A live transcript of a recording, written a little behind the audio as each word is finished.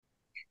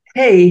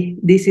Hey,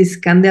 this is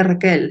Candia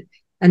Raquel,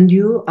 and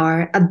you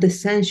are at the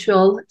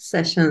Sensual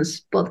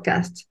Sessions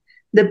podcast,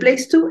 the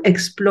place to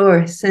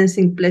explore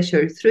sensing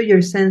pleasure through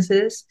your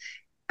senses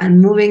and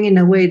moving in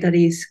a way that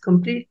is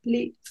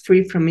completely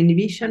free from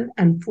inhibition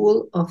and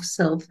full of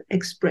self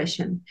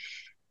expression.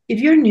 If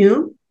you're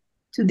new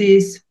to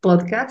this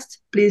podcast,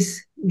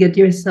 please get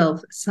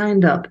yourself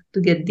signed up to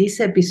get these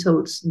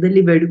episodes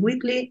delivered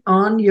weekly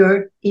on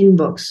your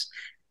inbox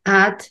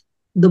at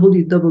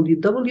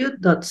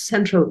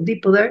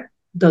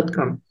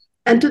www.centraldeepoder.com.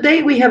 And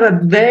today we have a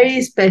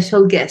very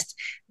special guest.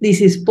 This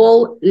is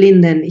Paul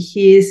Linden.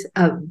 He is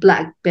a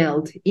black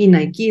belt in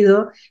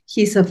Aikido.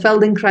 He's a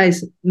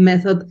Feldenkrais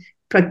method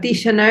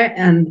practitioner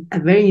and a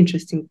very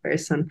interesting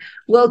person.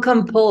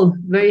 Welcome, Paul.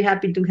 Very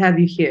happy to have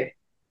you here.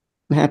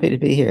 I'm happy to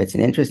be here. It's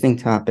an interesting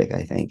topic,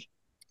 I think.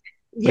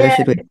 Where Yeah,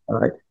 should we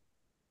start?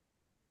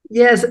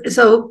 yes.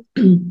 So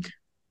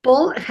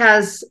Paul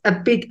has a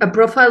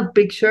profile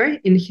picture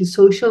in his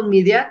social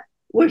media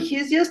where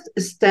he's just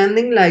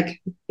standing like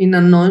in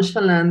a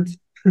nonchalant,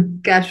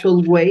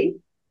 casual way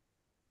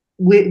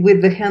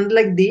with the hand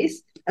like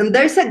this, and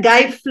there's a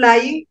guy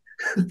flying,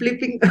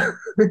 flipping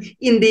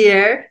in the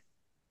air,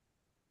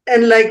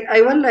 and like I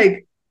was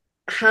like,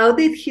 how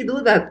did he do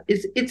that?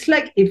 It's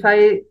like if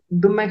I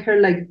do my hair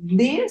like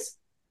this,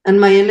 and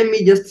my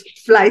enemy just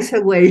flies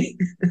away.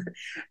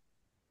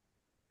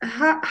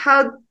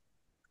 How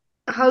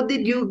how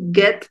did you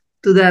get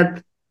to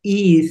that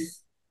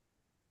ease?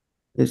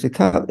 It's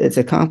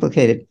a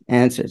complicated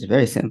answer. It's a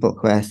very simple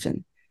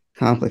question.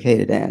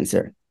 Complicated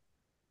answer.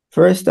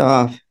 First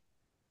off,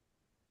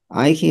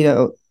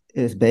 Aikido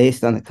is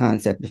based on the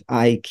concept of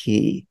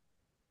Ai-Ki.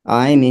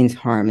 I means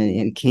harmony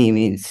and Ki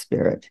means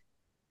spirit.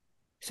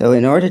 So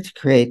in order to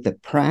create the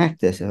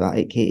practice of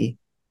Ai-Ki,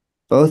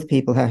 both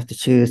people have to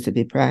choose to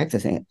be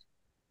practicing it.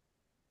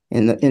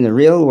 In the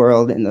real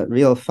world, in the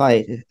real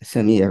fight,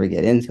 assuming you ever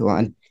get into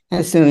one, and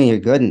assuming you're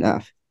good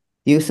enough,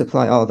 you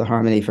supply all the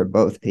harmony for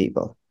both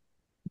people.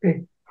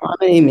 Okay.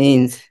 Harmony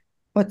means,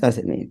 what does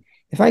it mean?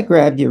 If I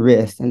grabbed your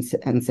wrist and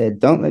said,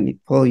 don't let me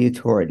pull you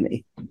toward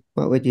me,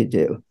 what would you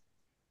do?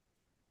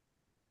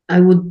 I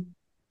would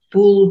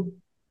pull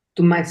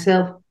to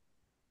myself.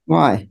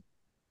 Why?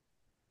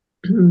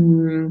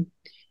 you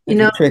It's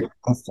know, a trick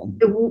question.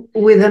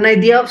 with an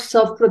idea of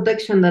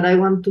self-protection that I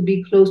want to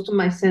be close to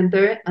my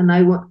center,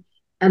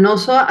 and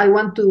also I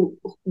want to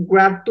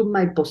grab to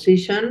my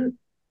position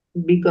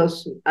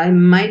because I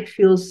might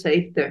feel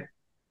safe there.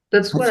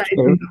 That's what That's I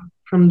think true.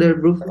 from the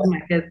roof of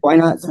my head. Why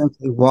not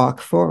simply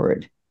walk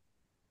forward?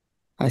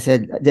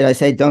 Did I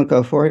say don't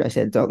go forward? I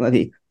said, don't let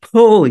me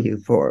pull you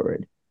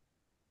forward.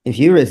 If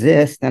you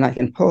resist, then I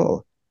can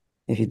pull.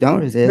 If you don't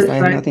resist, I That's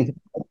have right. nothing to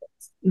pull.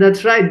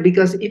 That's right.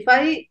 Because if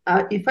I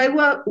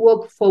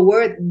walk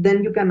forward,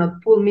 then you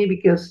cannot pull me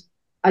because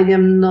I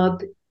am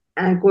not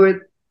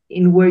anchored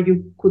in where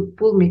you could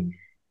pull me.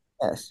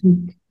 Yes.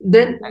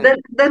 Then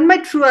my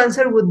true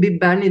answer would be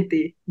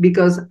vanity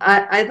because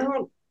I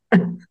don't I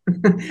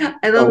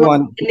don't Don't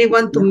want want,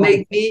 anyone to you want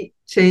make me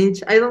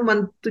change. I don't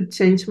want to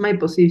change my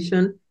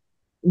position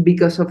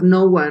because of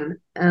no one.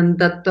 And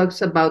that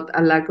talks about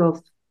a lack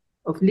of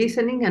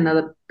listening and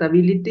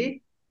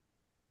adaptability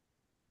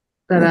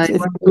that I it's a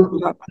want very to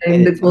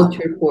blame the complicated topic.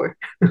 culture for.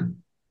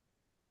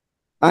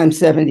 I'm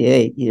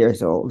 78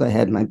 years old. I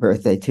had my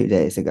birthday 2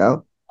 days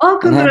ago Oh,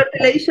 and have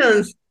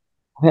congratulations.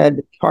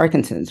 had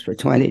Parkinson's for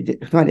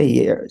 20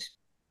 years.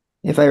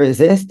 If I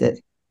resist it,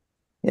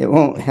 it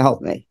won't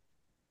help me.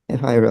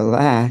 If I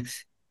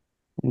relax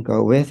and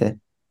go with it,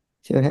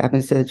 see what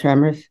happens to the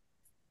tremors?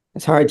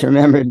 It's hard to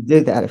remember to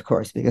do that, of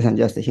course, because I'm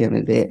just a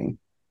human being.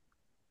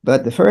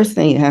 But the first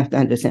thing you have to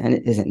understand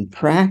is in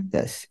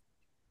practice,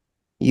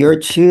 you're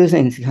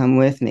choosing to come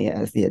with me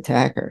as the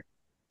attacker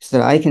so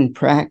that I can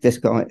practice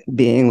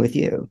being with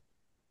you.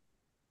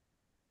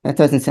 That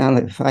doesn't sound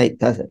like a fight,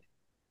 does it?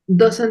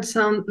 Doesn't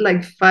sound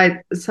like fight.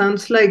 It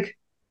sounds like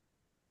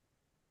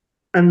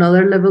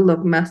another level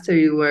of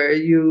mastery where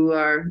you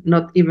are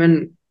not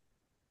even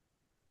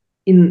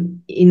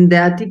in the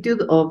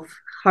attitude of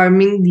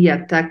harming the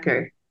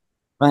attacker.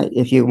 Right.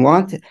 If you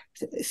want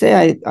to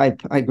say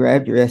I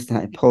grabbed your wrist and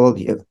I pulled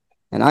you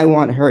and I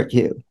want to hurt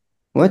you,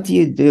 what do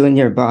you do in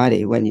your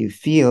body when you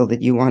feel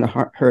that you want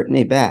to hurt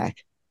me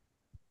back?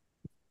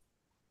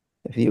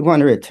 If you want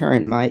to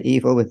return my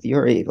evil with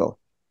your evil,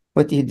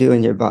 what do you do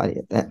in your body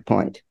at that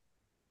point?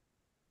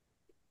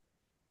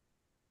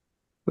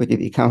 Would you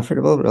be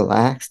comfortable,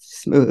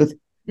 relaxed, smooth?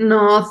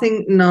 No,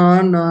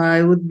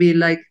 I would be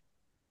like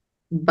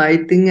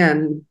biting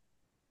and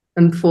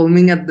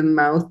foaming at the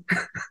mouth.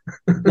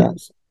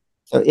 Yes.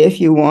 So if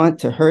you want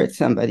to hurt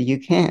somebody, you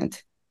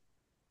can't,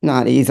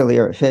 not easily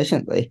or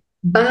efficiently.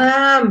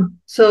 Bam!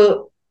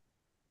 So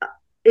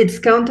it's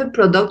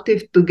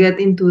counterproductive to get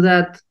into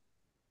that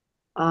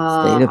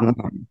uh, State of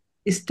mind,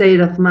 state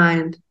of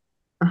mind.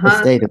 or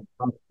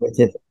Uh-huh. which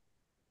is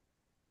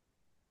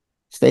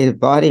state of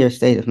body or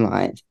state of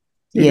mind?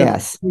 State of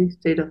Yes.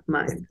 state of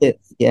mind.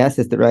 Yes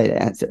is the right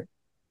answer.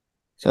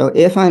 So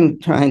if I'm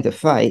trying to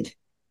fight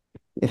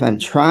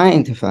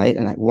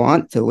and I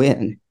want to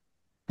win,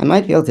 I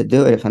might be able to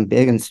do it if I'm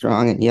big and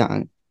strong and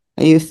young.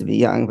 I used to be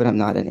young, but I'm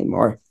not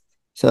anymore.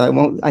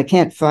 So I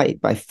can't fight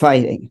by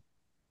fighting.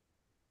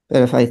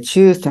 But if I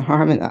choose to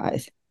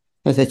harmonize,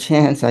 there's a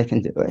chance I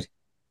can do it.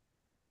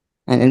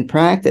 And in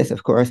practice,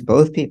 of course,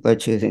 both people are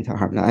choosing to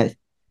harmonize.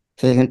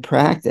 So you can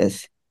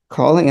practice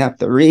calling up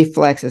the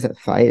reflexes of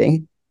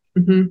fighting.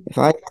 Mm-hmm. If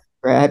I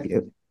grab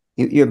you,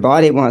 your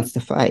body wants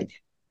to fight.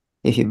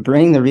 If you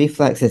bring the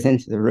reflexes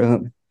into the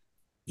room,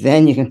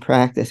 then you can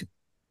practice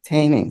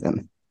taming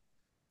them.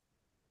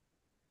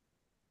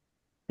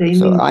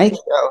 So Taming. I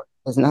throw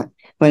is not,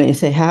 when you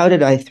say, how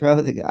did I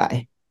throw the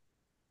guy?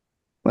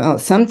 Well,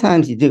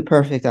 sometimes you do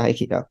perfect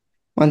Aikido,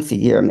 once a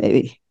year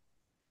maybe.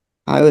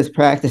 I was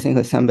practicing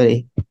with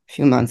somebody a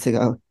few months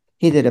ago.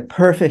 He did a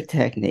perfect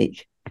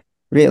technique,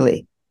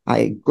 really.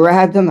 I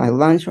grabbed him, I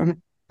lunged for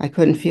him. I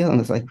couldn't feel him. It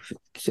was like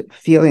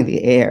feeling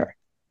the air.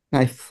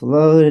 I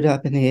floated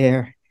up in the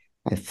air.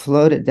 I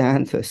floated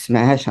down to a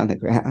smash on the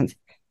ground.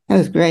 That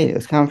was great. It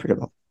was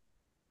comfortable.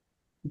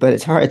 But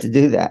it's hard to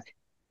do that.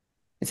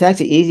 It's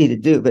actually easy to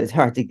do, but it's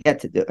hard to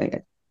get to doing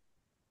it.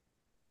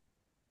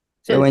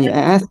 So Uh, when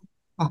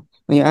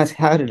you ask,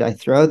 how did I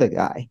throw the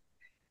guy?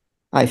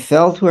 I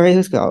felt where he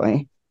was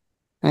going.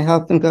 I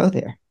helped him go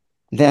there.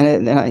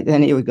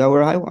 Then he would go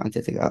where I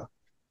wanted to go.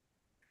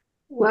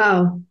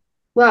 wow.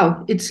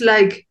 Wow. It's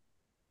like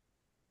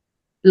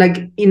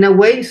in a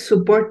way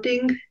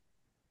supporting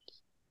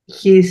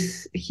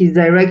his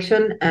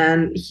direction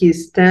and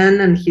his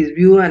stand and his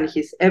view and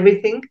his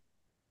everything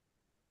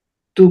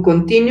to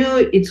continue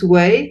its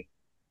way,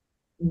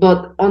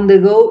 but on the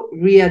go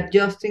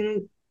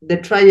readjusting the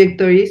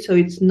trajectory so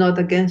it's not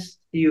against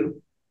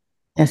you.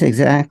 Yes,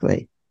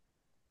 exactly.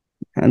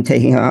 I'm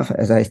taking off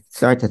as I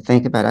start to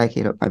think about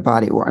Aikido. My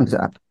body warms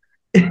up.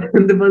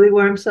 The body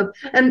warms up.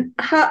 And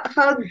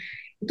how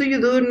do you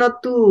do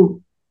not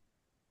to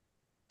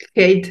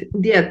hate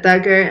the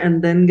attacker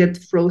and then get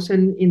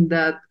frozen in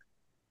that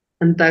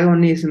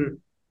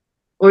antagonism?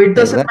 Or it Okay,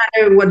 doesn't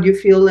matter what you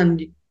feel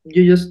and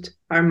you just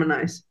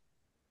harmonize.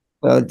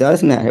 well, it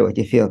does matter what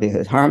you feel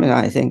because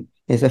harmonizing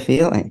is a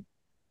feeling.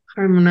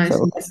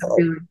 So Harmonizing is a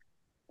feeling.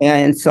 may I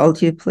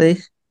insult you,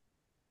 please?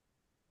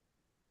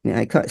 May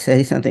I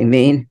say something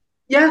mean?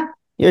 Yeah,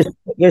 You're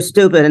you're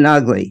stupid and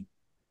ugly.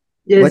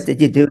 What yes,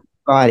 did you do to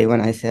your body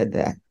when I said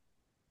that?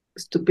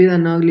 stupid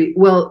and ugly.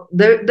 Well,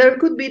 there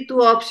could be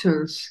two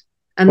options.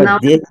 And now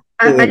What did you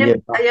do I in am your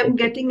I body? am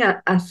getting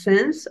a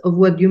sense of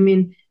what you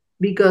mean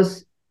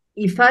because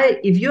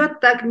if you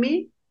attack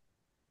me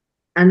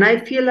and I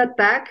feel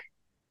attacked,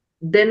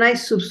 then I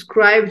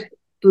subscribed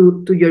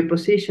to your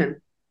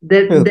position.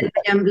 True, Then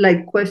I am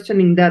like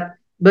questioning that.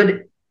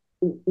 But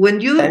when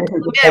you that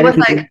told isn't, me, I was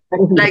that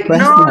isn't the like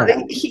no, question I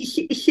asked.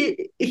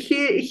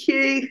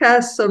 he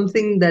has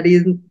something that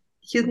is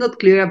he's not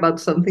clear about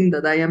something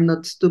that I am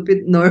not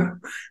stupid nor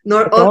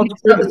That's all ugly.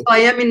 So true. I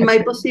am in my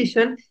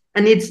position,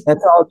 and it's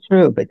That's all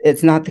true, but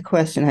it's not the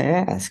question I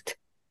asked.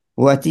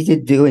 What did you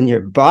do in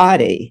your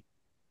body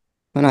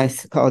when I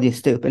called you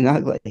stupid and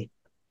ugly? Did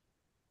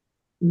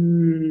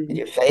mm,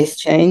 your face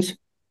change?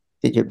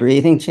 Did your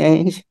breathing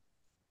change?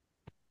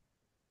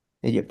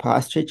 Did your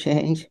posture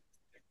change?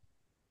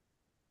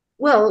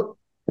 well,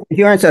 If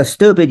you aren't so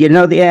stupid, you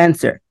know the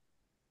answer.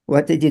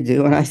 What did you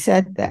do when I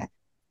said that?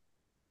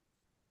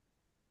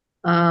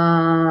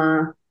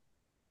 uh,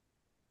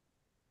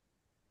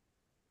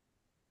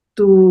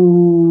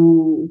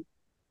 to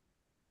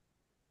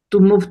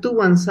move to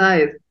one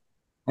side,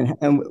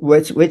 And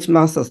which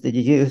muscles did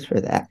you use for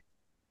that?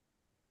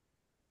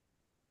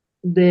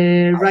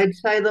 the right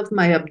side of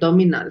my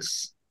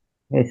abdominals.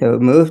 Okay, so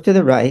move to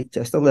the right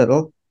just a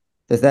little.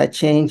 Does that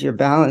change your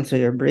balance or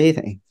your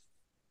breathing?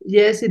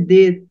 Yes, it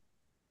did.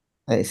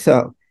 Okay,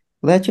 so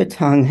let your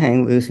tongue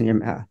hang loose in your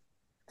mouth.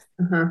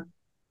 Uh-huh.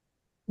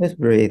 Just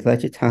breathe.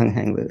 Let your tongue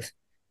hang loose.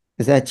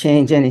 Does that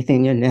change anything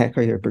in your neck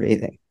or your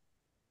breathing?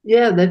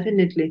 Yeah,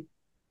 definitely.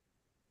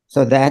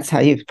 So that's how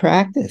you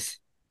practice.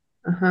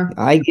 Uh-huh.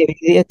 I give you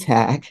the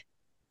attack.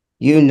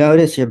 You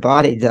notice your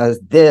body does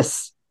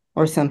this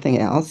or something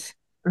else.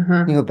 You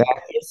Uh-huh. go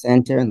back to your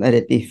center and let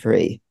it be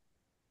free.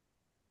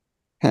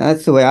 And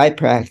that's the way I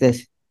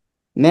practice.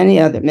 There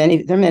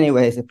are many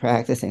ways of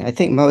practicing. I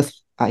think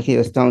most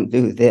Aikidos don't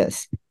do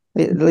this,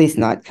 at least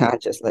not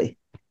consciously.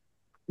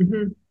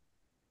 Mm-hmm.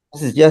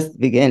 This is just the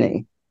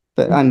beginning.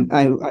 But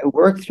I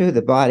work through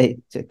the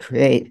body to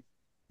create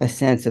a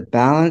sense of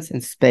balance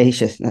and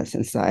spaciousness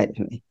inside of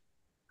me.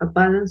 A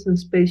balance and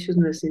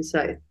spaciousness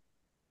inside.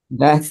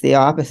 That's the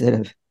opposite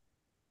of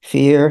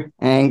fear,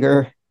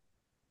 anger,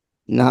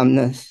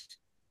 numbness.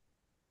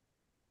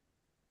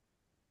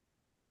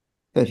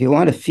 So if you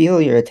want to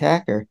feel your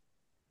attacker,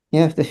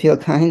 you have to feel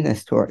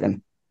kindness toward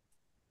him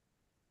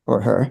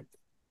or her.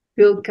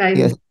 Feel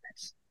Because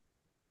kindness.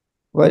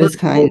 what But is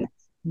kindness?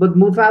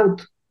 move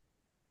out.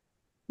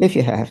 If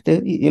you have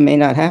to, you may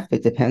not have to.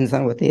 It depends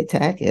on what the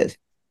attack is.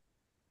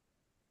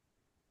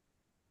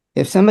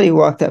 If somebody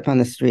walked up on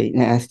the street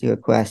and asked you a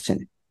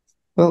question,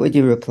 what would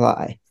you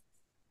reply?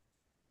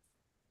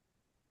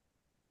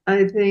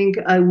 I think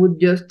I would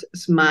just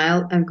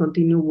smile and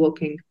continue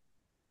walking.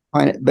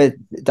 But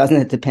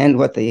doesn't it depend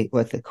what the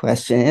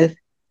question is?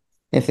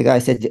 If the guy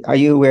said, "Are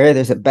you aware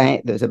there's a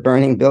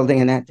burning building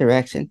in that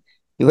direction?"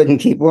 You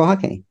wouldn't keep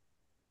walking.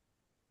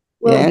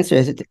 The Well, answer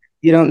is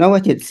you don't know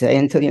what you'd say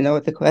until you know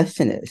what the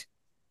question is.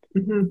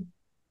 mhm,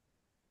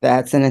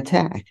 That's an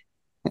attack.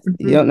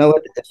 You mhm, don't know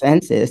what the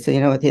defense is till you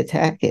know what the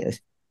attack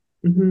is.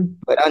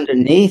 mhm. But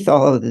underneath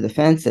all of the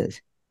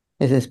defenses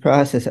is this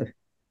process of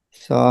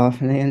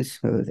softening and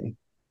smoothing,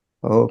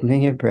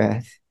 opening your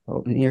breath,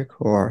 opening your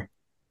core,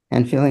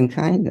 and feeling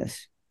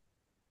kindness.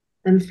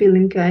 And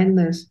feeling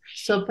kindness,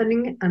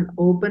 softening and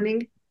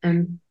opening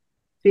and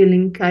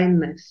feeling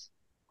kindness,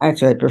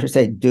 Actually, I'd prefer to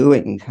say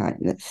doing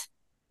kindness,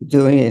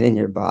 doing it in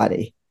your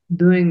body.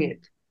 doing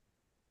it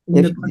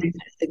in the If, body,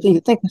 if you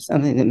think of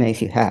something that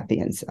makes you happy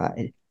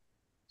inside,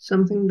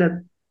 something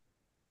that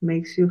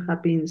makes you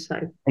happy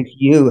inside. makes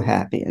you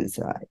happy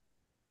inside,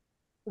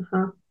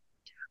 Uh-huh.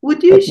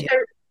 Would you what do you,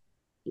 share?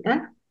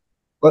 Yeah,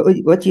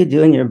 what do you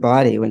do in your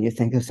body when you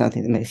think of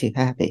something that makes you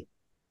happy?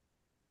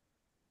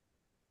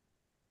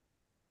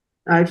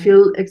 I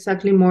feel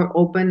exactly more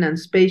open and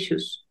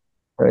spacious.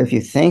 Or if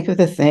you think of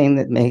the thing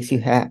that makes you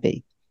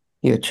happy,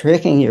 you're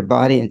tricking your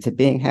body into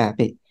being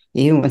happy,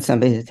 even when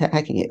somebody's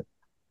attacking you.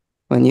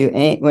 When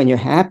you're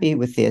happy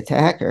with the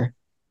attacker,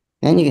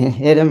 then you can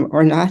hit him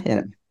or not hit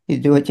him. You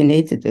do what you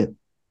need to do.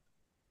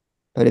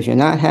 But if you're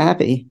not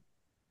happy,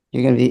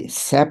 you're going to be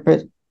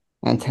separate,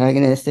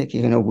 antagonistic.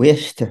 You're going to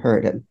wish to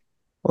hurt him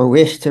or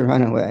wish to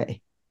run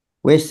away,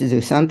 wish to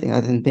do something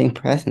other than being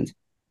present.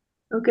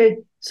 Okay,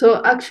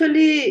 so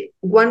actually,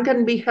 one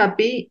can be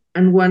happy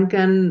and one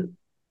can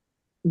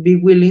be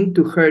willing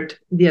to hurt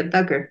the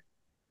attacker.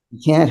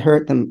 You can't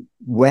hurt them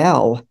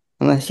well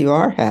unless you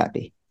are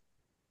happy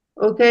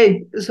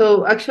Okay,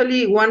 so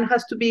actually, one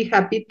has to be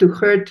happy to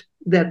hurt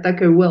the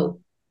attacker well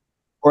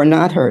or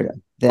not hurt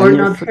them. or Then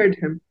you're not free. hurt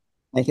him.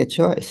 Make a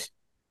choice.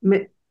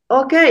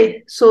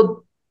 Okay,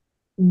 so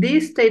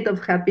this state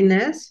of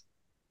happiness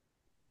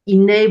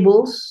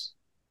enables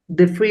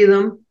the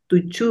freedom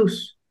to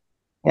choose.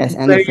 Yes,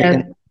 and the Whereas,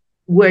 freedom.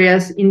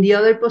 whereas in the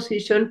other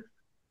position,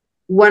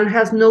 one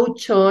has no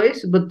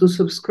choice but to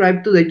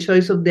subscribe to the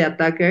choice of the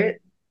attacker.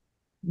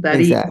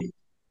 That is Exactly.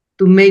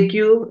 to make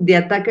you, the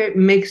attacker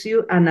makes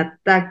you an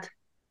attacked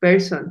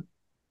person,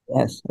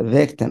 Yes, a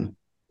victim.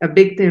 a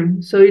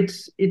victim. So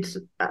it's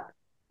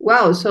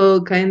wow.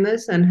 So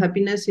kindness and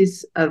happiness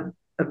is a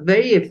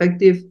very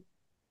effective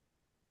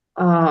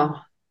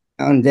uh,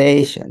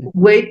 Foundation.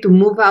 way to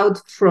move out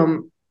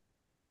from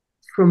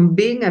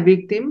being a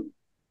victim,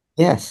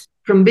 Yes,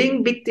 from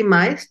being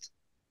victimized,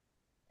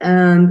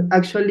 and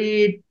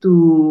actually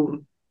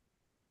to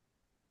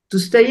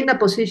stay in a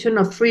position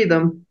of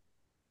freedom.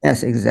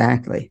 yes,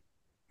 exactly.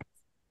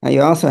 Now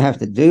you also have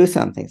to do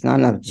something. It's not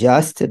enough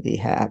just to be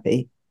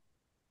happy.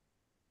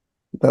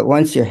 But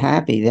once you're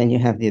happy, then you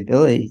have the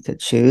ability to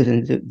choose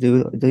and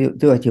do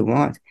what you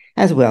want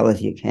as well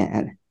as you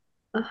can.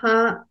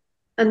 Uh-huh.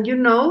 And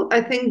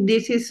I think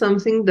this is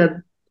something that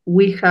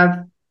we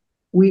have,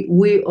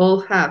 we all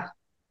have,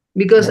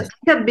 because I Yes,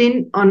 have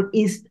been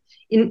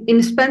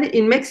in Spanish,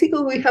 in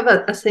Mexico, we have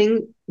a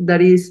saying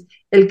that is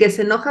el que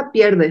se enoja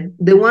pierde.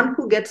 The one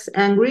who gets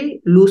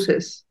angry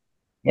loses.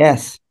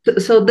 yes,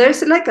 So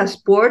there's like a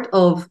sport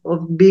of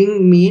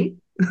being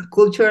mean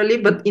culturally,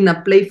 but in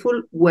a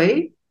playful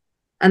way.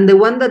 And the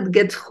one that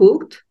gets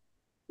hooked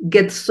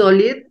gets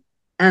solid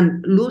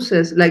and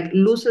loses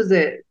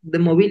the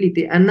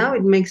mobility. And now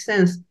it makes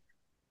sense.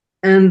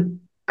 And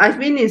I've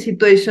been in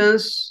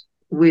situations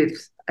with,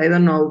 I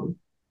don't know,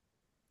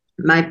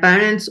 my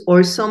parents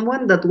or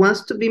someone that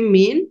wants to be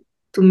mean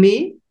to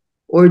me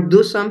or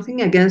do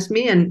something against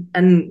me.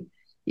 And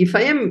if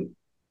I am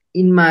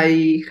in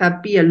my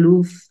happy,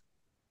 aloof,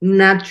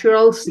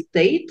 natural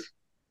state,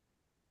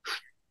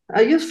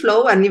 I just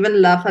flow and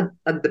even laugh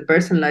at the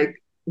person, like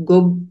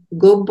go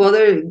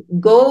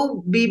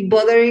be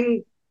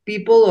bothering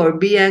people or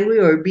be angry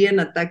or be an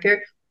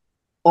attacker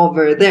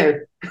over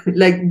there.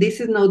 Like this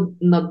is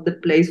not the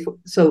place for,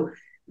 so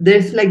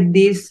there's like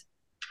this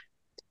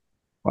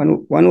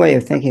one way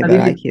of thinking about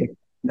ability. Aikido,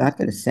 not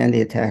going to send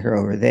the attacker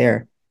over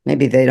there.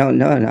 Maybe they don't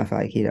know enough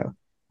Aikido.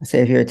 I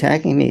say, if you're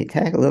attacking me,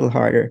 attack a little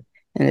harder.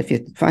 And if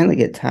you finally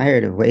get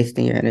tired of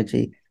wasting your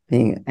energy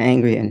being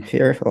angry and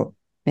fearful,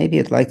 maybe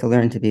you'd like to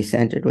learn to be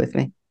centered with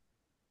me.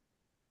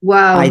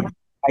 Wow.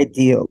 I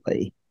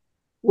ideally,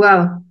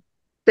 Wow.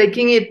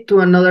 Taking it to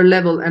another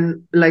level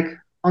and like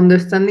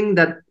understanding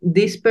that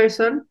this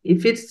person,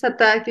 if it's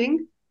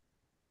attacking,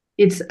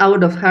 it's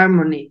out of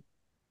harmony.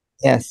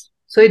 yes,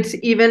 So it's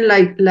even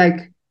like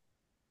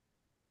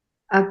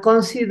a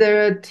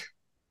considerate,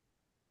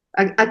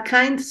 a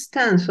kind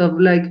stance of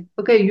like,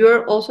 okay,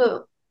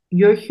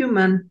 you're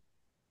human,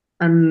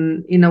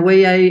 and in a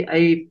way,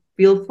 I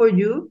feel for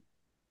you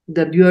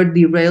that you are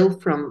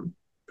derailed from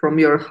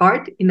your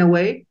heart in a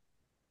way,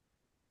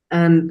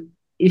 and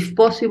if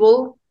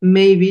possible,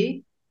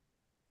 maybe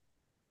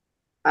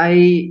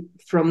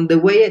from the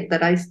way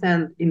that I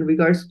stand in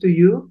regards to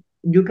you,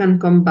 you can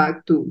come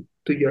back to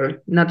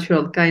your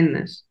natural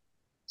kindness.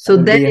 that So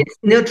would then be it's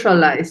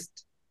neutralized.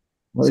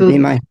 would So be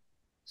my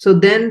So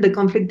then the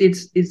conflict,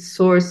 its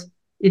source,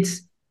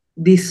 it's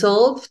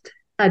dissolved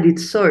at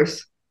its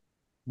source.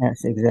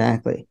 Yes,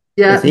 exactly.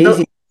 Yeah, It's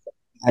easy.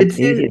 It's it's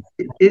easy.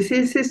 it's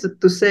easy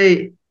to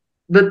say,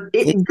 but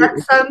that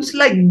Easy. sounds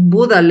like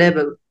Buddha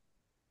level.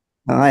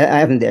 No, I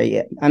haven't there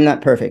yet. I'm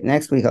not perfect.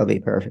 Next week I'll be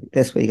perfect.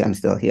 This week I'm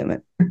still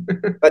human.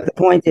 But the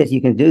point is,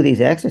 you can do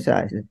these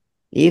exercises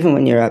even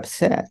when you're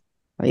upset.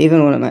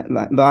 Even when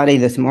my body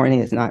this morning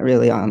is not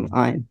really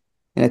online.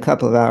 In a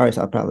couple of hours,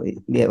 I'll probably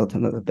be able to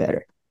move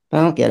better. But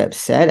I don't get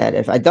upset at it.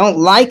 If I don't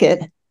like it,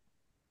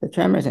 the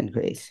tremors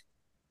increase.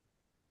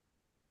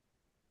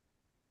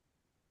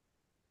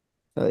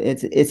 So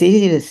it's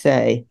easy to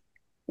say.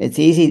 It's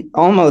easy,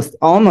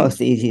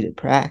 almost easy to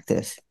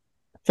practice.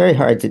 Very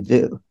hard to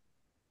do.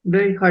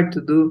 Very hard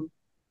to do.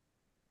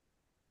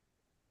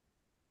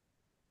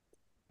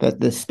 But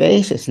the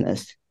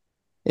spaciousness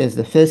is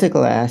the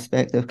physical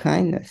aspect of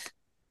kindness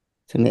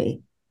to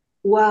me.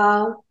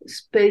 Wow,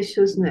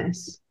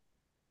 spaciousness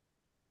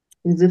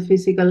is the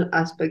physical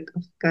aspect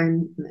of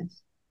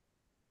kindness.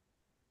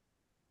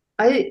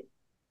 I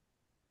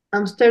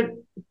am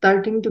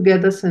starting to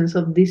get a sense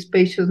of this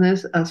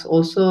spaciousness as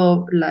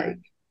also like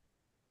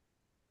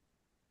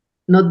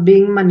not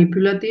being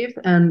manipulative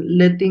and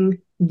letting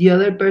the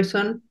other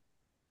person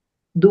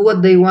do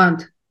what they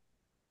want,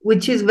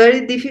 which is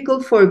very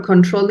difficult for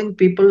controlling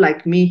people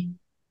like me,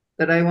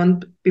 that I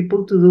want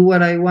people to do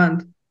what I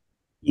want.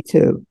 Me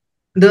too.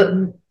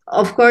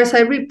 Of course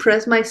I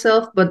repress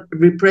myself, but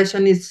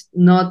repression is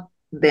not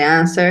the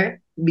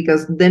answer,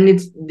 because then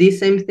it's the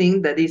same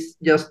thing that is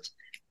just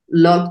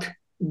locked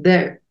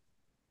there.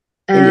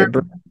 In And your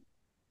brain,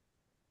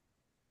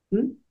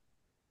 hmm?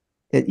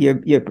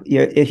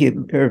 if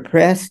you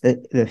repress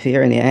the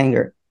fear and the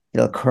anger,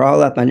 it'll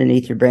crawl up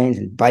underneath your brains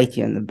and bite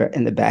you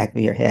in the back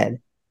of your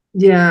head.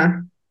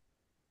 Yeah,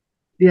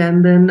 yeah,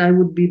 and then I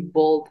would be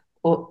bald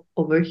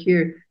over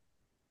here.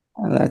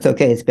 That's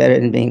okay. It's better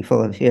than being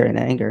full of fear and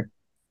anger.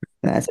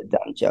 That's a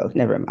dumb joke.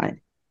 Never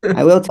mind.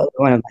 I will tell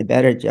you one of my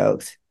better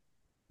jokes.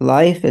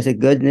 Life is a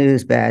good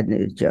news, bad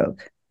news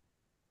joke.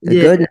 The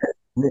Yeah. good,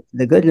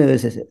 the good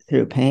news is that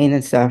through pain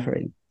and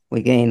suffering,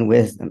 we gain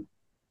wisdom.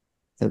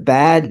 The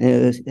bad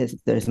news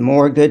is there's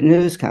more good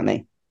news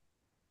coming.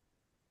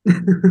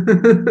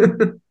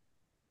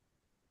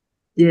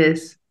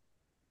 Yes,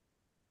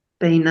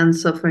 pain and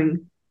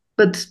suffering.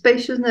 But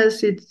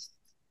spaciousness,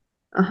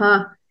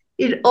 uh-huh.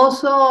 It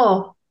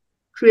also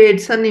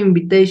creates an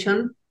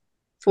invitation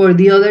for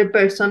the other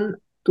person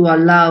to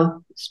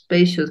allow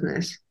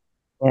spaciousness.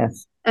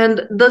 Yes.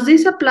 And does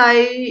this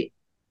apply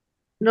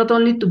not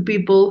only to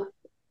people,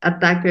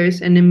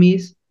 attackers,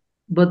 enemies,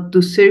 but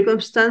to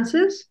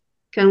circumstances?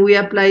 Can we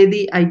apply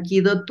the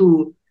Aikido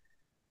to,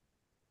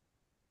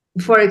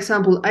 for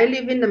example, I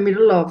live in the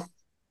middle of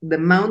the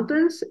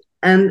mountains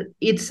and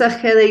it's a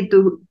headache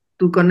to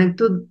connect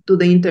to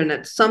the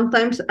internet.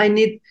 Sometimes I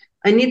need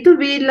to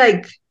be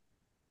like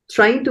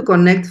trying to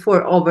connect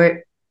for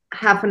over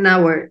half an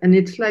hour, and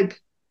it's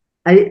like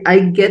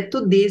I get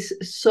to this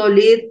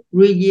solid,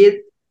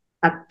 rigid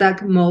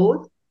attack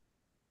mode,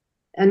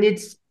 and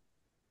it's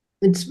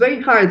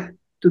very hard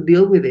to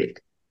deal with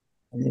it.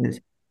 It is.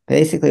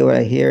 Basically, what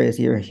I hear is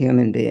you're a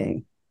human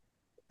being.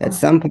 At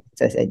some point,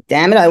 I say,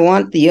 damn it, I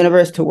want the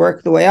universe to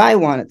work the way I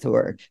want it to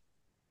work.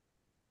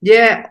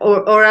 Yeah,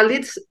 or at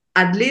least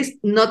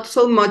not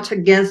so much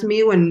against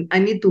me when I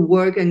need to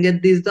work and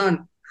get this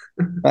done.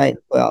 Right.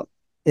 Well,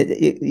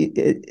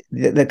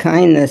 the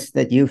kindness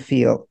that you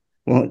feel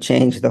won't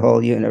change the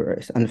whole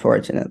universe,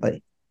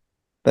 unfortunately,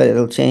 but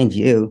it'll change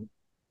you.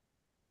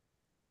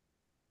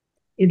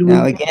 It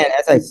Now, will. again,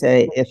 as I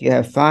say, if you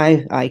have 5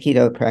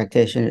 Aikido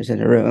practitioners in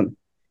a room,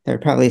 there are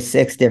probably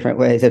 6 different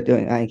ways of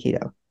doing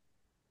Aikido.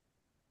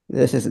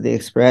 This is the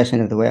expression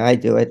of the way I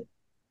do it.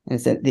 And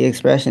it's the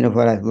expression of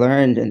what I've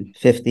learned in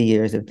 50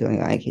 years of doing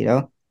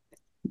Aikido.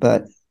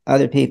 But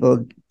other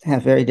people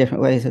have very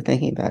different ways of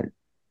thinking about it.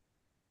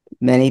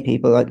 Many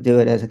people do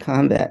it as a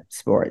combat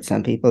sport.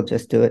 Some people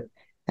just do it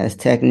as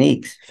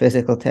techniques,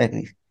 physical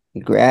techniques.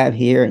 You grab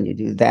here and you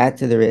do that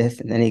to the wrist,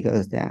 and then he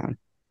goes down.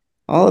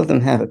 All of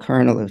them have a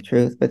kernel of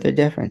truth, but they're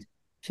different.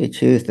 So you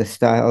choose the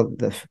style,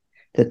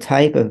 the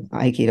type of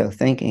Aikido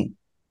thinking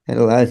that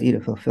allows you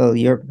to fulfill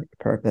your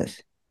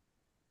purpose.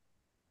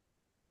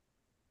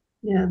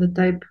 Yeah, the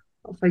type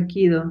of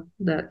Aikido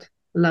that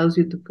allows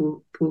you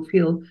to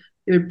fulfill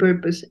your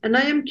purpose. And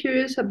I am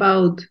curious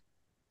about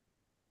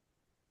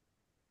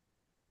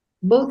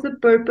both the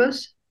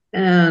purpose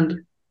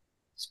and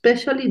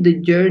especially the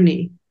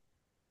journey.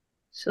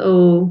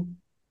 So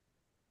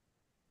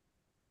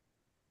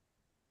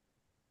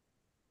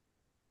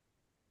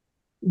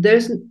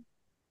there's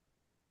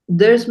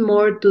there's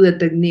more to the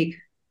technique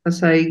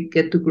as I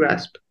get to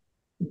grasp.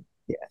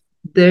 Yeah.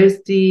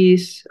 There's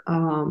this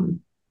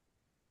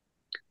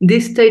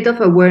state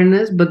of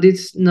awareness, but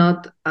it's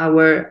not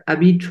our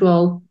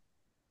habitual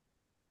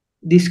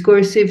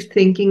discursive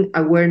thinking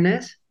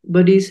awareness,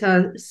 but it's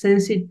a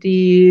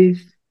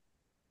sensitive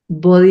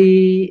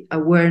body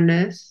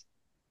awareness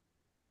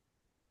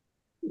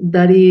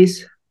that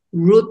is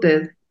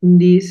rooted in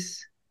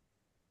this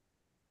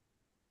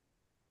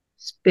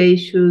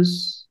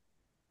spacious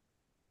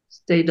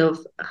state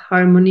of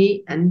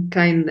harmony and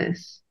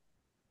kindness.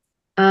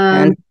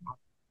 And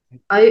And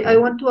I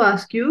want to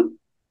ask you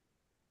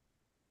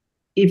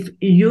if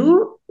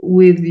you,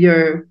 with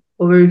your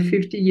over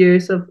 50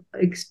 years of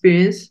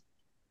experience,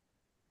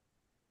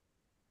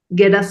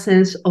 get a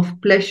sense of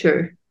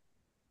pleasure,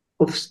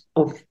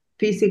 of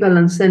physical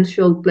and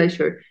sensual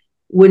pleasure,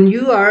 when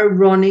you are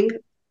running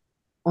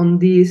on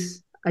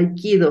this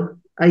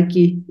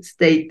Aiki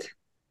state.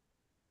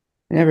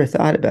 I never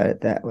thought about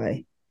it that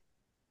way.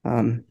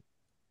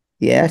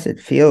 Yes, it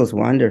feels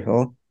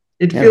wonderful.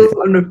 It Never feels thought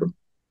wonderful.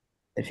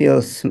 it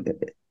feels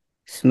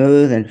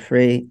smooth and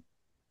free.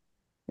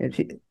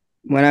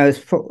 When I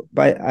was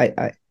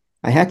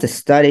I had to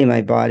study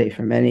my body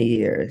for many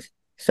years.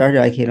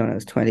 Started Aikido when I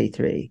was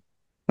 23.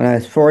 When I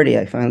was 40,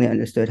 I finally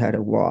understood how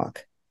to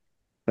walk.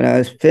 When I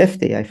was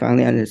 50, I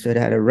finally understood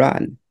how to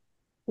run.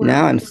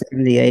 Now Wow. I'm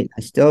 78,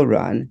 I still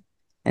run,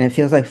 and it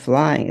feels like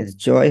flying. It's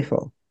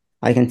joyful.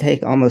 I can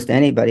take almost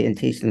anybody and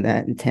teach them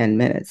that in 10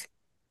 minutes.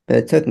 But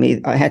it took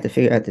me, I had to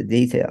figure out the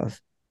details.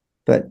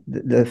 But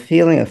the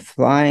feeling of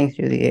flying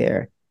through the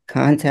air,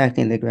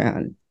 contacting the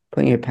ground,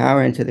 putting your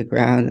power into the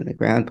ground, and the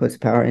ground puts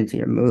power into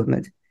your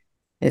movement,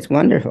 it's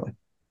wonderful.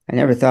 I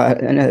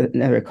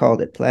never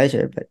called it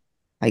pleasure, but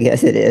I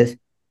guess it is.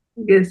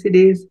 Yes, it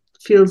is.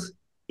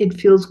 It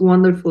feels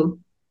wonderful.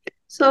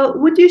 So,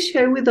 would you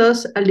share with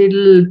us a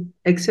little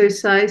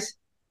exercise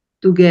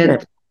to Sure.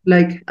 get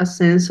like a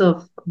sense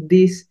of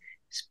this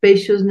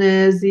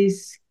spaciousness,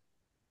 this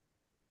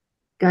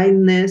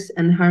kindness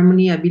and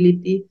harmony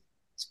ability,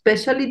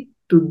 especially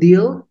to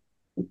deal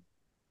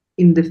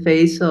in the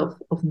face of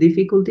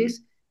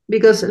difficulties?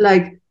 Because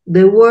like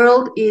the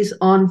world is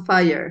on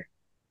fire.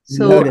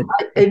 So Noted.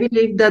 I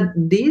believe that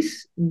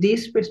this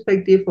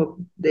perspective of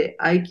the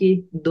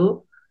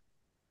Aikido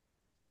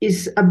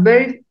is a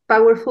very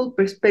powerful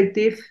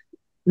perspective,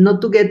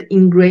 not to get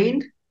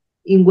ingrained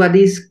in what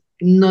is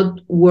not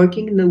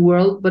working in the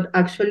world, but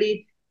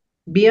actually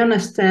be on a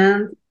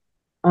stance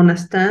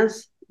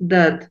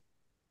that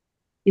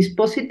is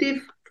positive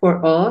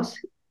for us,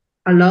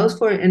 allows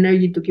for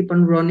energy to keep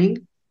on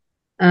running,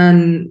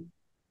 and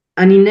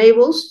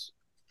enables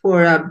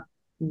for a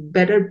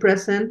better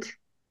present,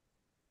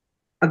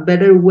 a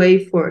better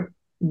way for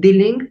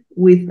dealing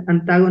with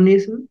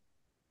antagonism,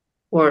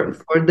 or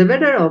for the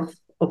better of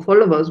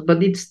all of us.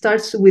 But it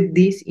starts with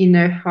this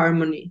inner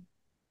harmony.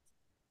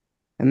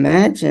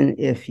 Imagine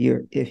if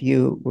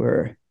you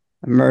were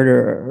a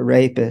murderer or a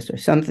rapist or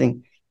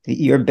something.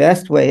 Your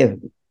best way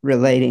of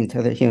relating to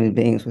other human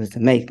beings was to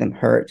make them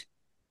hurt.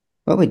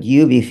 What would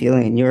you be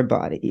feeling in your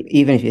body,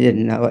 even if you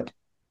didn't know it?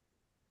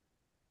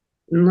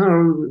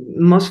 No,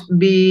 must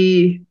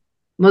be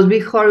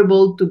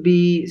horrible to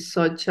be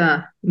such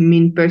a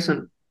mean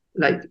person.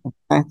 Like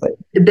Exactly.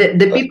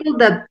 the people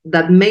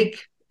that make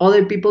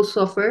other people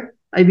suffer,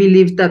 I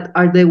believe that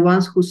are the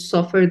ones who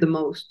suffer the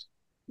most.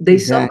 They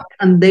suffer Exactly.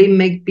 and they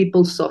make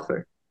people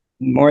suffer.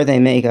 The more they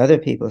make other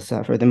people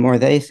suffer, the more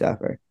they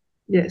suffer.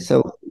 Yes.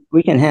 So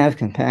we can have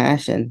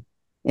compassion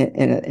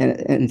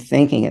in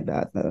thinking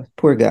about those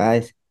poor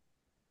guys.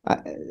 I,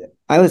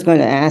 I was going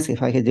to ask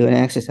if I could do an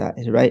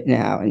exercise right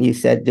now, and you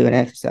said do an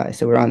exercise,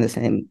 so we're on the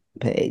same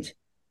page.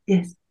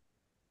 Yes.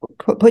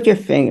 Put your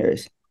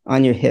fingers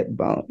on your hip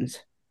bones.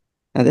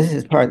 Now, this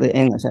is partly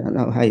English. I don't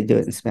know how you do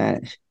it in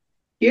Spanish.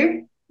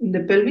 Here in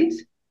the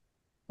pelvis,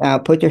 Now,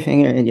 put your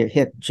finger in your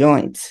hip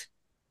joints.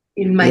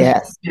 in my hip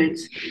Yes,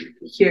 joints.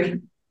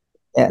 Here.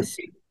 yes.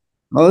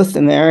 Most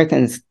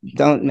Americans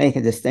don't make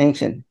a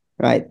distinction,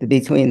 right,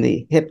 between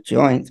the hip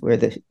joints where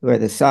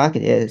the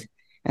socket is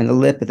and the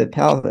lip of the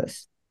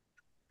pelvis.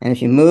 And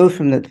if you move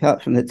from the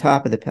top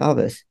of the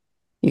pelvis,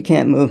 you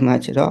can't move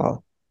much at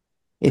all.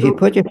 If you True.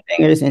 put your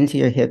fingers into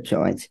your hip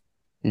joints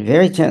and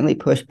very gently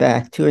push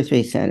back 2 or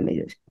 3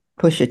 centimeters,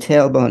 push your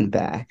tailbone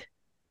back.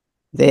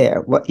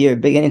 There, what you're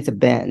beginning to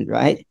bend,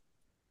 right?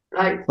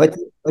 Right. What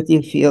do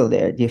you feel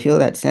there? Do you feel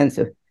that sense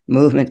of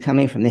movement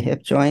coming from the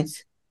hip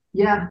joints?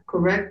 Yeah,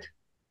 correct.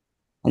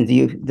 And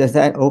does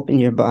that open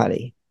your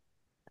body?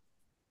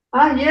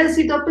 Ah, yes,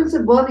 it opens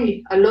the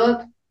body a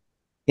lot.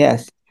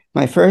 Yes.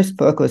 My first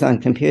book was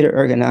on computer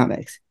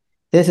ergonomics.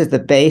 This is the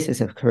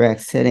basis of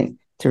correct sitting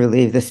to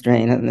relieve the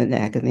strain on the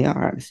neck and the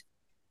arms.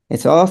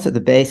 It's also the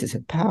basis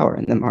of power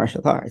in the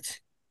martial arts.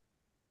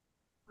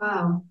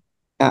 Wow.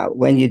 Now,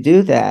 when you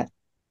do that,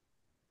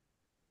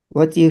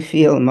 what do you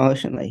feel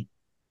emotionally?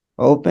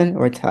 Open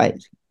or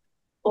tight?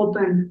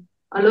 Open.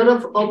 A lot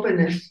of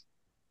openness.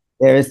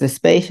 There is the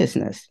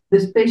spaciousness. The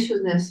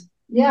spaciousness.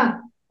 Yeah.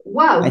 I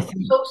Wow.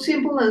 think So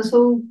simple and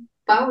so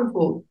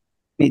powerful.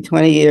 me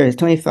 20 years,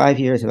 25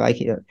 years of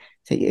Aikido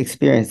to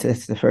experience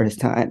this the first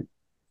time.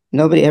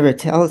 Nobody ever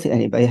tells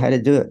anybody how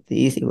to do it the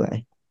easy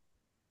way.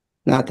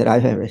 Not that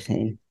I've ever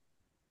seen.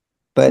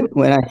 But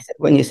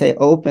when you say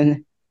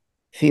open,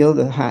 feel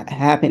the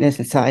happiness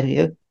inside of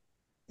you,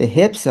 the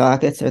hip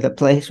sockets are the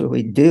place where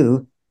we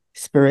do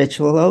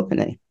spiritual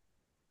opening.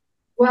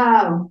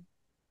 Wow.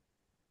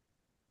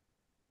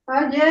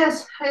 Ah,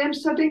 yes, I am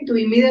starting to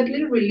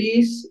immediately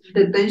release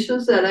the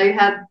tensions that I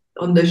had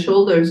on the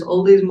shoulders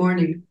all this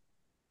morning.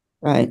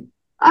 Right.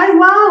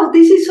 Wow,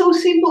 this is so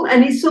simple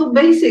and it's so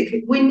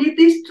basic. We need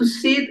this to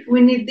sit,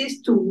 we need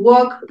this to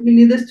walk, we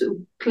need this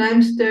to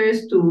climb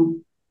stairs,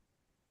 to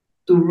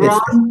It's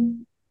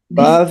run.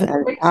 This is love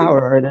and basic.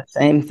 power are the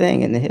same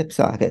thing in the hip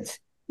sockets.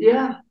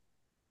 Yeah.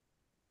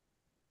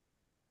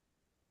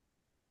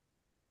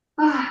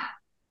 Ah,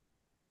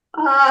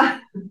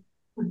 ah,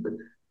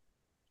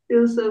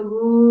 feels so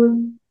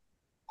good.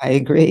 I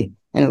agree.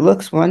 And it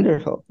looks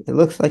wonderful. It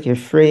looks like you're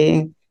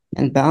freeing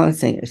and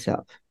balancing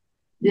yourself.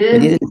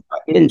 But Yes,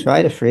 you didn't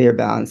try to free or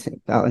balance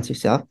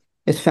yourself.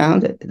 Just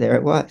found it. There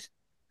it was.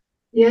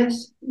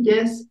 yes,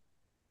 yes.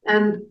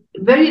 And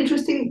very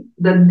interesting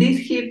that this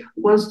hip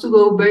wants to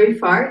go very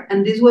far,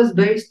 and this was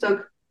very stuck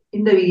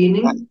in the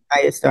beginning.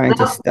 Now you're starting to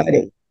Now,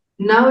 study.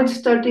 now it's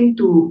starting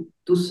to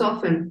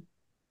soften.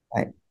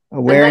 Right. And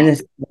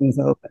Awareness brings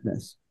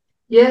openness.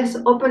 yes,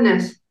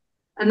 openness.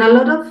 And a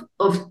lot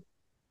of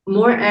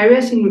more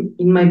areas in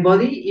my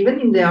body, even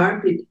in the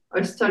armpit,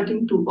 are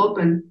starting to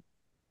open.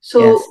 Yes,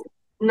 So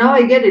now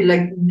I get it.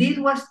 Like this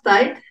was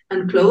tight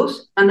and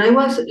close, and I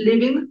was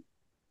living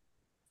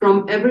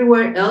from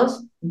everywhere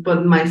else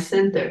but my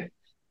center.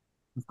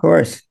 of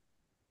course.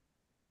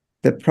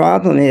 The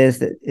problem is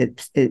that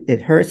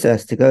it hurts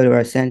us to go to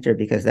our center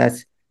because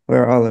that's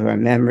where all of our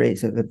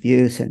memories of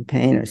abuse and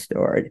pain are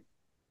stored.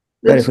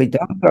 But if That's we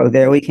don't go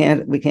there, we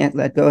can't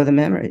let go of the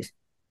memories.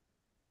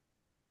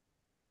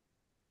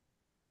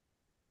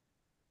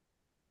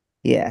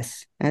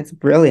 Yes, that's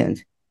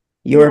brilliant.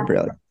 You're yeah.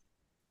 brilliant.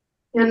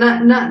 Yeah.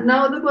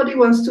 Now the body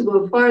wants to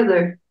go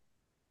farther.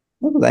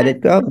 Let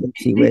it go if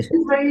she This wishes.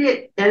 is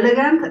very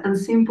elegant and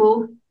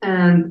simple,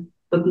 and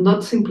but not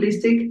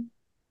simplistic,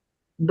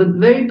 but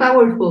very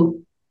powerful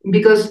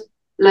because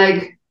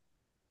like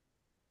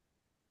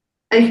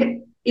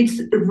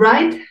it's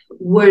right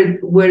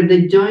where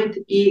the joint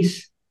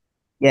is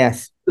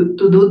Yes.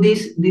 to do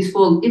this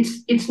fold.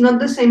 It's not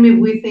the same if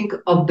we think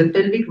of the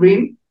pelvic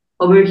rim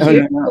over No,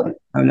 here no,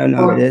 no, no, no,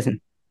 no. It or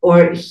isn't.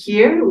 or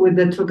here with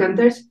the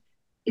trochanters.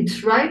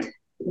 It's right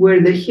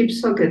where the hip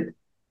socket.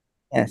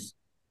 Yes.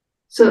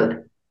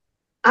 So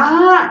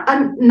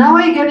and now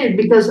I get it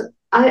because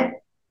I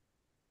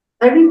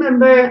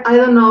remember, I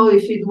don't know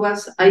if it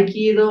was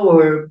Aikido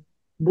or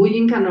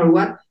Bujinkan or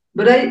what,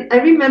 but I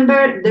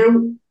remember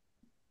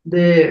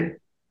the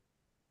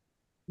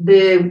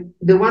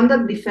the one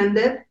that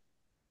defended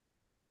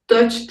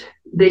touched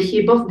the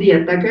hip of the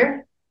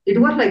attacker. It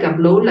was like a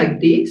blow like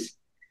this,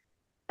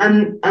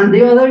 and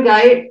the other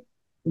guy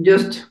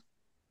just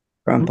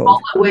rolled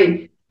Crumpled.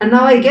 away. And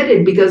now I get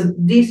it because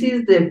this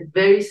is the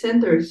very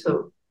center.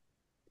 So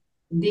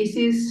this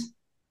is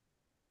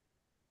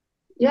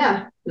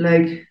yeah,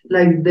 like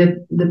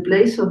the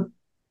place of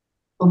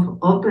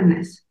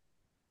openness.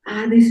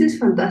 This is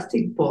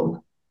fantastic,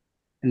 Paul.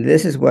 And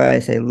this is why I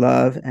say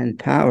love and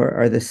power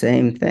are the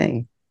same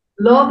thing.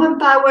 Love and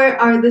power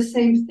are the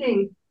same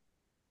thing.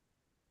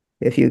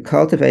 If you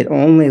cultivate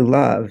only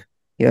love,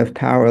 you have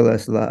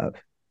powerless love.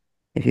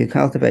 If you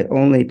cultivate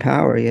only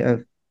power, you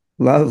have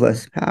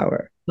loveless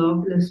power.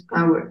 Loveless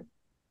power.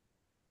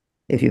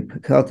 If you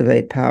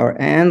cultivate power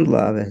and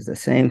love as the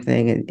same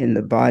thing in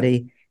the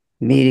body,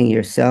 meeting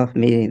yourself,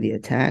 meeting the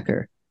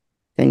attacker,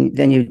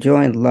 then you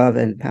join love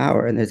and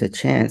power, and there's a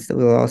chance that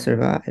we'll all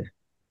survive.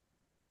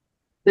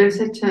 There's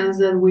a chance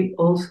that we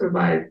all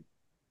survive.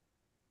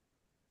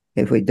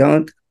 If we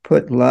don't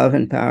put love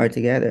and power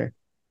together,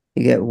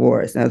 you get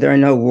wars. Now, there are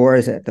no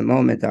wars at the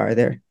moment, are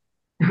there?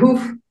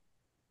 Oof,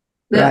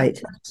 that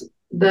Right.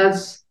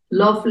 that's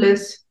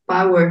loveless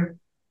power.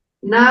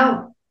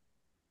 Now,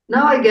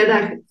 now I get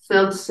a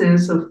felt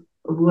sense of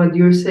what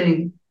you're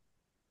saying,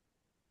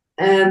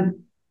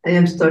 and I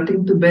am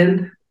starting to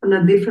bend in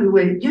a different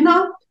way.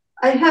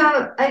 I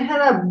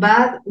had a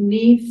bad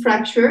knee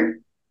fracture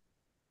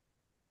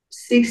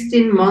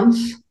 16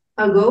 months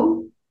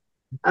ago,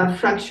 a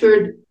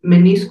fractured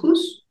meniscus.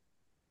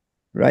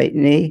 Right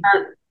knee.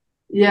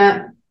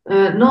 Yeah,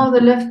 no,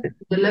 the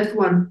left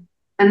one.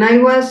 And I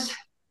was,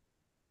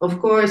 of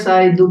course,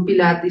 I do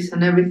Pilates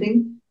and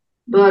everything,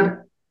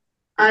 but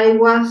I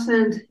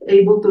wasn't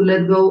able to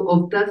let go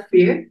of that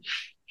fear.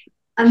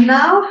 And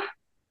now,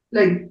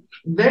 like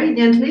very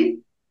gently,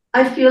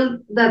 I feel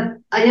that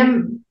I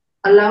am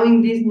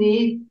allowing this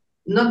knee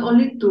not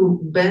only to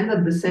bend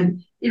at the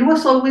same, it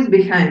was always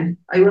behind.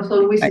 I was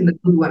always Right. in the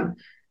good one.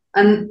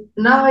 And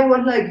now I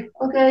was like,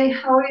 okay,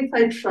 how if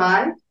I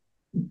try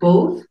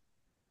both?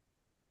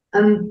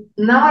 And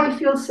now I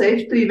feel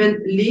safe to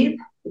even lead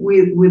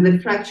with the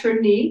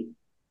fractured knee,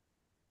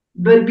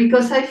 but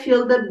because I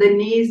feel that the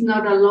knee is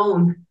not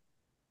alone,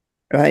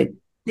 Right.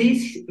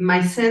 this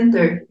my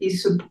center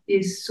is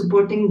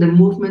supporting the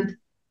movement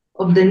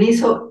of the knee.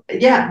 So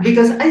yeah,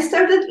 because I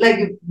started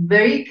like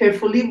very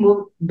carefully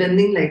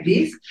bending like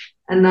this,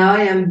 and now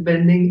I am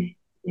bending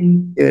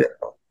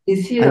Beautiful.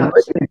 in sit I'm ups.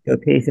 listening to a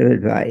piece of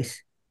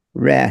advice.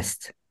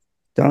 Rest.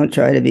 Don't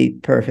try to be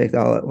perfect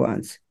all at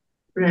once.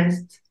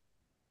 Rest.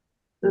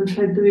 Don't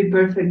try to be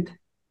perfect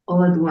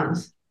all at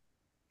once.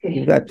 You've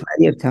Okay. got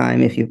plenty of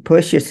time. If you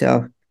push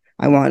yourself,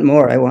 I want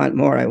more, I want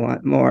more, I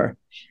want more.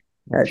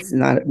 That's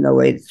not no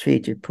way to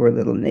treat your poor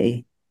little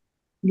knee.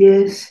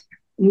 Yes,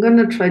 I'm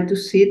gonna try to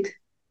sit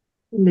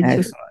in the chair.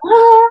 Excellent.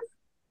 Ah,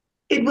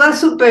 it was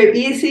super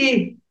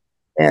easy.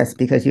 Yes,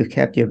 because you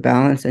kept your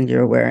balance and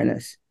your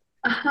awareness.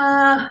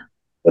 Uh-huh.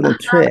 Little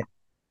trick.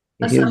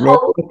 If As a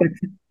whole,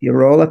 you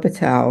roll up a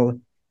towel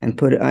and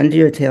put it under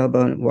your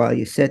tailbone while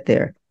you sit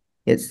there,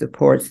 it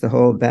supports the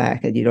whole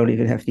back, and you don't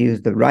even have to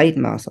use the right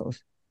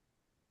muscles.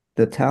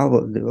 The towel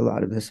will do a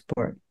lot of the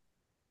support.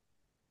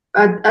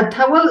 a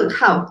towel,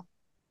 how?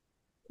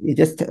 You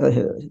just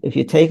if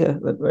you take a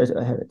where's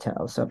I have a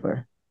towel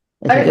somewhere.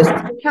 If you I just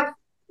have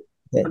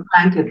a okay,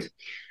 blanket,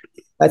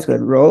 that's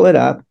good. Roll it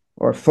up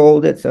or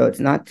fold it so it's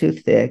not too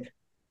thick.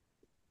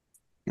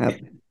 Uh,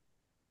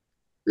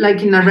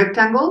 like in a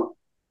rectangle,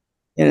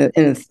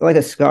 like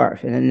a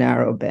scarf in a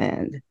narrow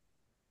band.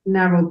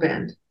 narrow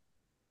band.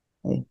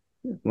 Okay.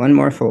 One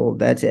more fold.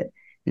 That's it.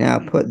 Now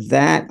put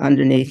that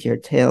underneath your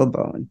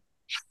tailbone,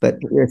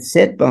 but your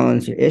sit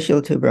bones, your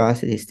ischial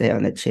tuberosity, stay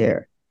on the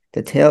chair.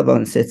 The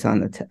tailbone sits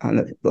on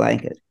the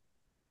blanket.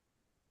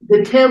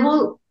 The Here,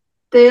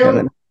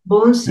 let me,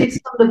 tailbone sits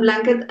on the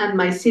blanket and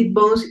my seat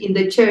bones in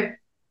the chair.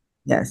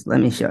 yes, let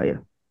me show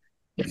you.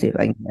 Let's see if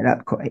I can get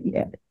up quite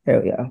yet.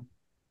 There we go.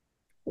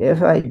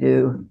 If I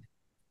do,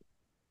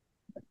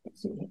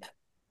 let's see,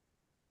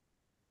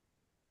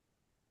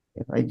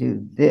 if I do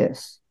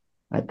this,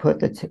 I put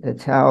the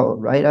towel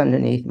right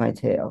underneath my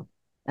tail.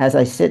 As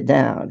I sit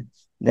down,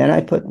 then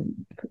I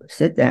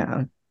sit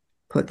down,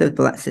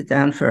 sit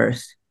down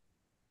first,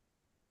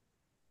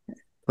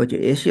 put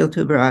your ischial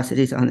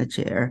tuberosities on the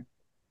chair.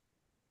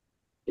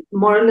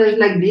 More or less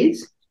like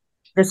this.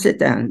 Just sit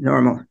down,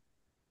 normal.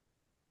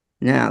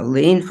 Now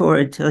lean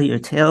forward till your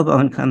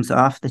tailbone comes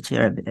off the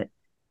chair a bit.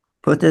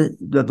 Put the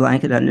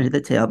blanket under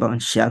the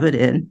tailbone, shove it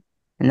in,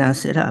 and now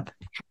sit up.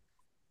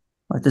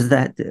 What does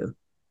that do?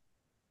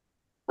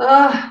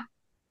 Ah,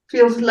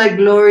 feels like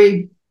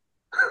glory.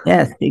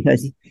 Yes,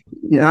 because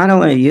you're not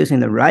only using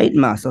the right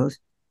muscles,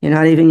 you're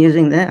not even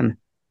using them.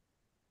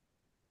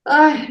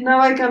 Ah, now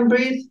I can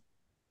breathe.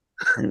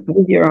 And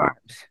move your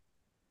arms.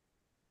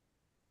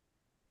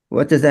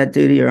 What does that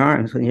do to your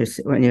arms when your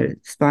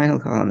spinal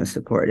column is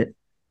supported?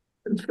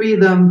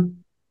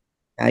 Freedom.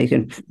 Now you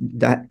can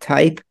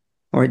type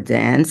or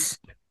dance,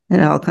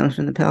 and it all comes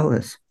from the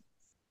pelvis.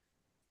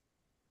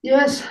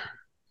 Yes.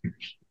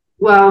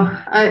 Wow.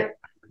 I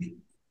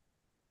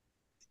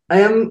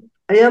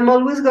am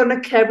always gonna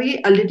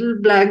carry a little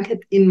blanket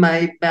in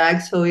my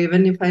bag. So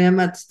even if I am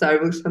at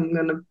Starbucks, I'm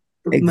gonna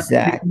put my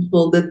Exactly.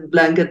 folded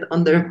blanket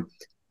under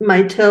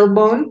my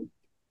tailbone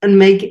and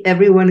make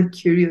everyone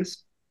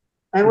curious.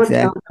 I won't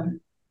tell Exactly.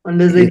 them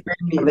unless If they you pay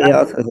me. somebody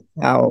else has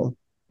a towel,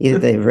 either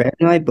they've read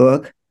my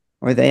book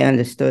or they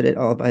understood it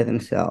all by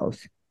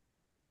themselves.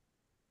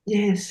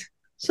 Yes.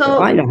 Well,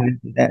 So I know how to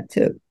do that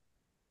too.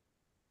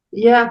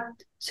 yeah.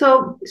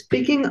 So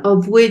speaking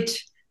of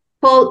which,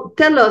 Paul,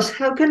 tell us,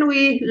 how can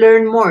we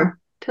learn more?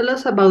 Tell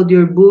us about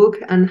your book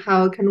and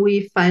how can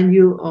we find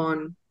you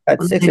Got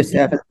on 6 or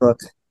 7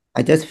 books.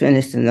 I just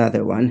finished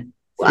another one,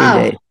 3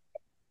 days. Wow.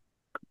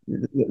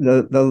 Let's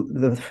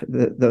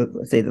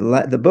say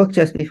the book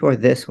just before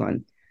this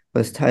one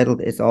was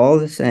titled "It's All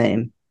the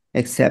Same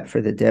Except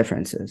for the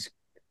Differences."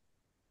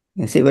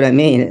 You see what I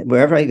mean?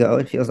 Wherever I go,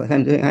 it feels like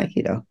I'm doing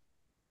Aikido,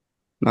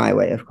 my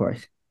way, of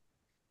course.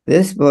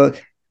 This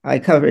book, I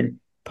covered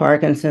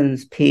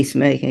Parkinson's,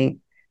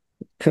 peacemaking,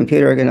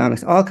 computer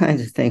ergonomics, all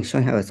kinds of things,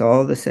 showing how it's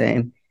all the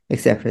same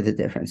except for the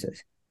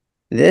differences.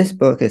 This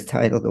book is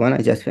titled, the one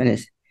I just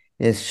finished,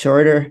 is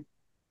shorter,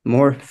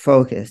 more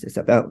focused.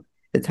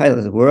 The title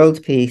is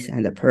World Peace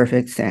and the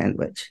Perfect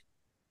Sandwich.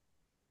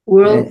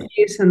 World And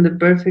Peace and the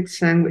Perfect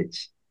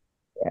Sandwich.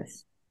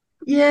 yes,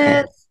 and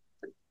Yes.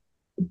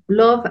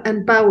 Love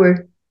and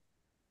Power.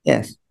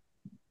 yes.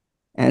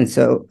 And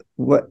so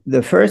what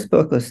the first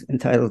book was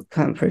entitled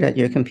Comfort at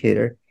Your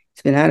Computer.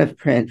 It's been out of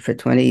print for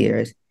 20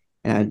 years.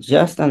 And I'm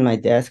just on my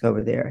desk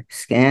over there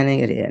scanning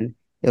it in.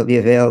 It'll be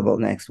available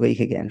next week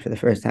again for the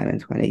first time in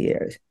 20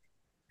 years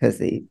because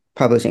the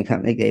publishing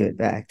company gave it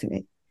back to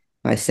me.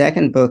 My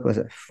second book was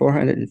a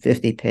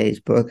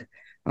 450-page book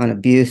on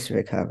abuse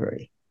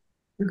recovery.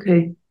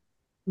 Okay.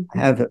 I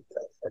have a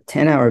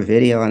 10-hour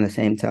video on the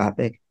same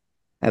topic.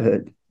 I have a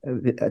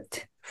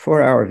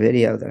 4-hour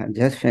video that I'm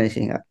just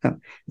finishing up. I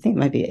think it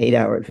might be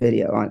 8-hour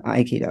video on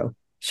Aikido,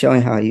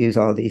 showing how I use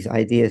all these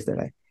ideas that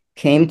I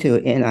came to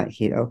in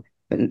Aikido,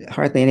 but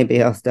hardly anybody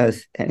else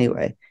does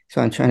anyway.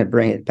 So I'm trying to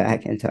bring it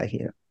back into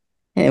Aikido.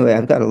 Anyway,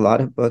 I've got a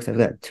lot of books. I've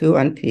got 2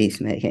 on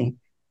peacemaking,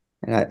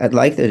 and I'd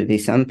like there to be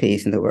some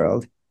peace in the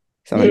world,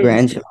 so my Yes.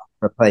 grandchildren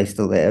have a place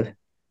to live.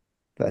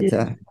 But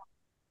Yes.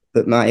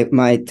 my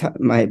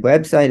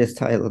website is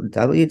titled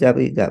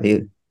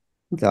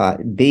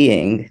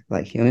www.being,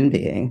 like human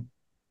being,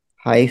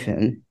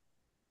 hyphen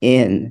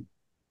in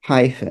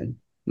hyphen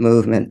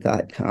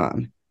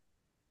movement.com.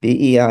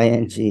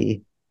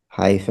 BEING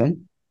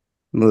hyphen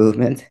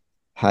movement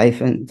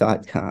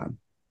hyphen.com.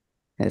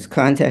 Has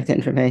contact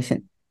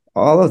information,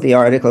 all of the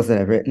articles that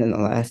I've written in the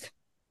last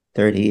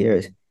 30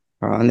 years,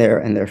 are on there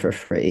and they're for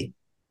free.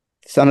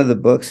 Some of the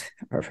books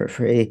are for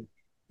free.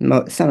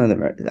 Some of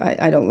them are,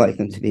 I don't like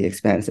them to be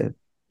expensive.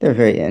 They're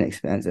very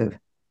inexpensive.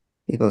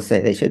 People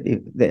say they should be,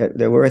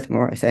 they're worth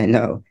more. I say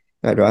no.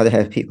 I'd rather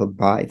have people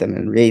buy them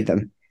and read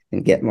them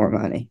and get more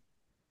money.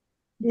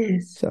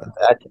 Yes. So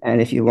that,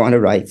 and if you want to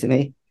write to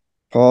me,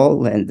 Paul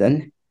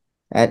Linden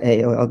at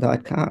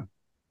AOL.com.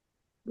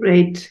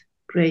 Great,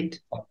 great.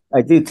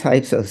 I do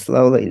type so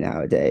slowly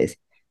nowadays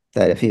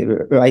that if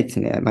you write to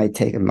me, it might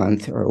take a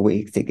month or a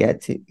week to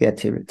get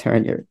to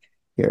return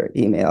your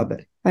email,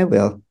 but I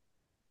will.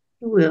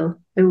 I will.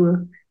 I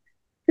will.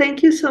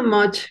 Thank you so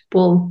much,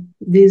 Paul.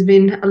 This has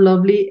been a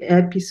lovely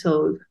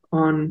episode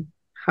on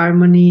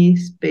harmony,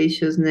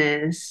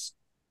 spaciousness,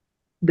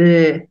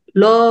 the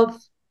love,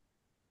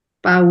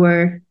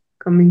 power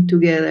coming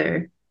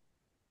together,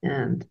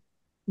 and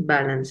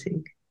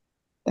balancing.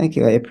 Thank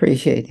you. I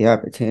appreciate the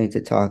opportunity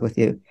to talk with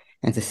you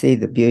and to see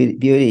the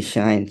beauty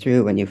shine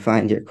through when you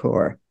find your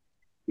core.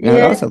 And I'd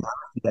Yeah, also love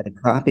to get a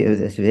copy of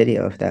this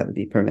video if that would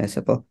be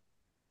permissible.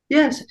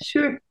 yes,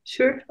 sure,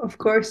 sure, of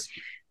course.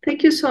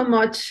 Thank you so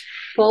much,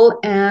 Paul.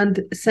 And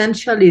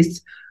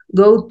essentialists,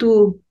 go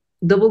to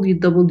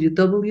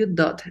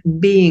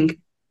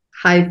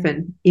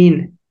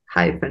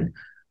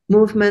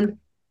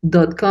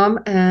www.being-in-movement.com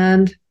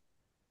and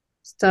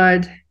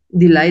start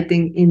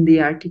delighting in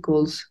the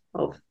articles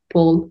of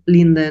Paul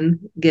Linden,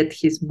 get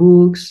his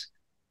books,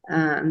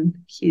 and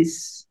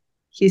his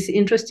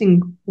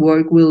interesting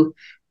work will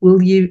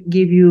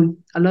give you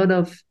a lot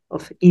of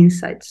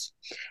insights.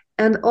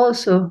 And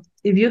also,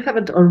 if you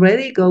haven't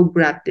already, go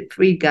grab the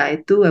free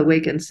guide to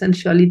Awaken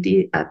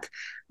Sensuality at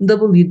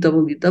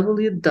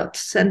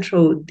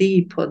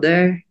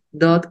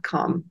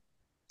www.centrodepoder.com.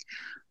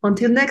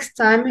 Until next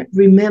time,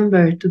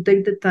 remember to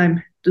take the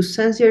time to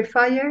sense your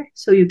fire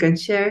so you can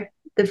share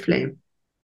the flame.